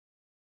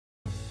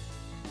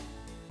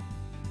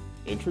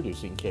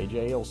Introducing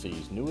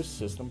KJLC's newest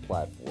system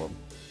platform,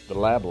 the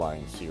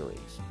Labline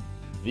Series.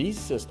 These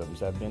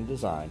systems have been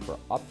designed for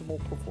optimal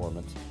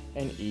performance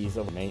and ease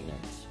of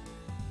maintenance.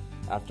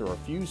 After a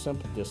few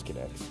simple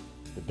disconnects,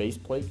 the base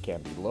plate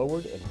can be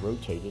lowered and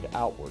rotated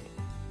outward,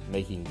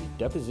 making the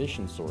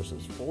deposition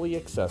sources fully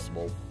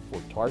accessible for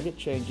target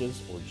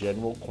changes or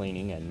general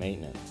cleaning and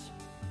maintenance.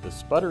 The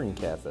sputtering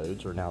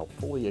cathodes are now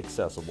fully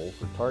accessible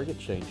for target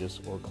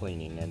changes or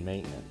cleaning and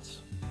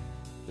maintenance.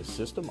 The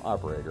system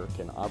operator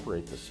can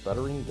operate the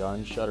sputtering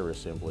gun shutter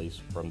assemblies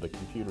from the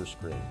computer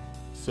screen.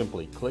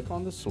 Simply click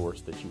on the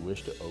source that you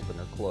wish to open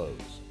or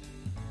close.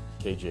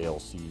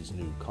 KJLC's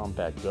new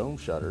compact dome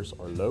shutters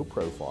are low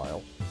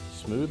profile,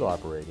 smooth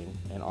operating,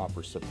 and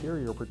offer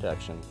superior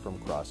protection from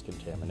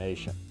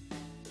cross-contamination.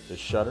 The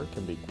shutter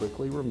can be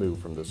quickly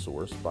removed from the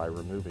source by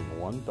removing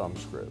one thumb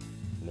screw.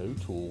 No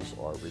tools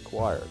are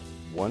required.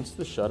 Once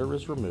the shutter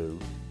is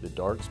removed, the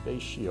dark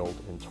space shield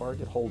and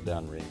target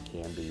hold-down ring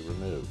can be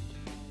removed.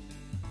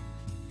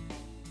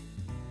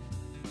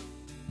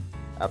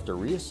 After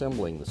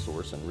reassembling the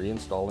source and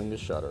reinstalling the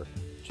shutter,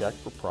 check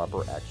for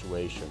proper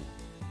actuation.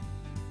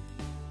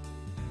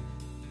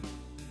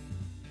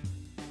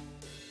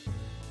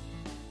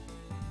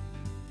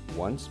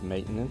 Once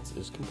maintenance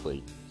is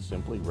complete,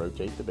 simply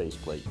rotate the base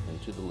plate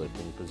into the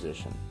lifting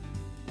position.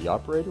 The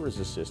operator is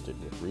assisted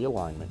with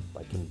realignment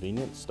by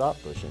convenient stop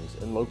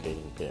bushings and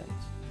locating pins.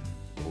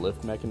 The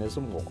lift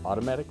mechanism will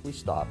automatically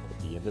stop at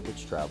the end of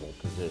its travel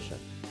position.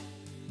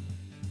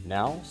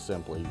 Now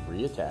simply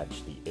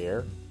reattach the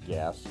air,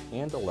 gas,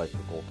 and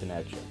electrical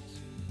connections.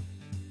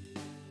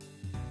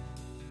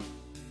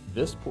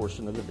 This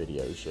portion of the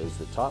video shows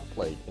the top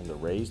plate in the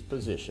raised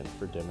position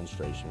for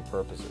demonstration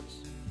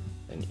purposes.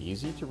 An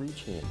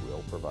easy-to-reach hand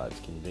wheel provides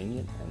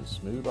convenient and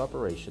smooth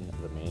operation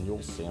of the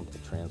manual sample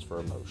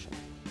transfer motion.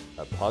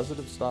 A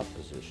positive stop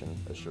position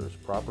assures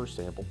proper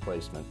sample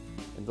placement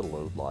in the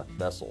load lock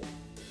vessel.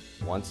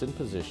 Once in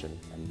position,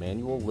 a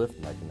manual lift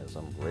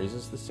mechanism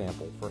raises the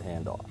sample for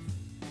handoff.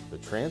 The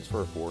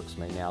transfer forks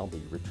may now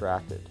be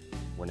retracted.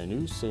 When a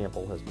new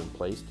sample has been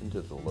placed into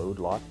the load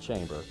lock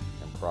chamber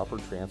and proper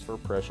transfer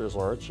pressures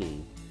are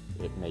achieved,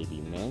 it may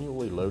be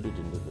manually loaded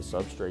into the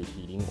substrate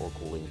heating or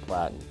cooling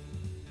platen.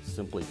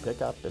 Simply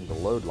pick up in the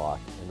load lock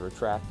and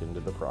retract into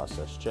the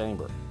process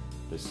chamber.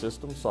 The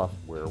system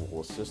software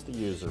will assist the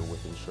user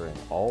with ensuring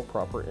all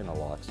proper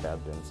interlocks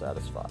have been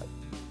satisfied.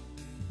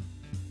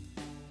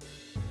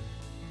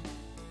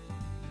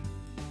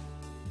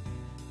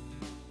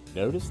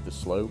 Notice the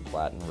slow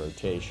platen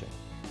rotation.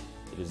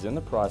 It is in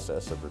the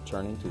process of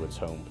returning to its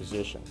home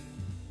position.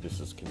 This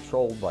is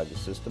controlled by the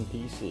system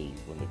PC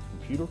when the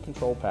computer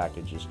control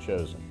package is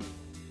chosen.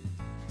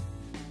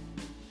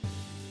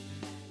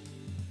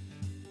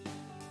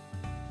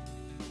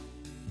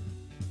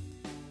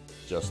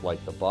 Just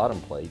like the bottom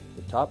plate,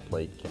 the top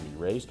plate can be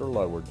raised or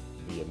lowered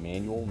via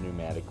manual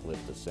pneumatic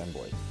lift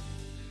assembly.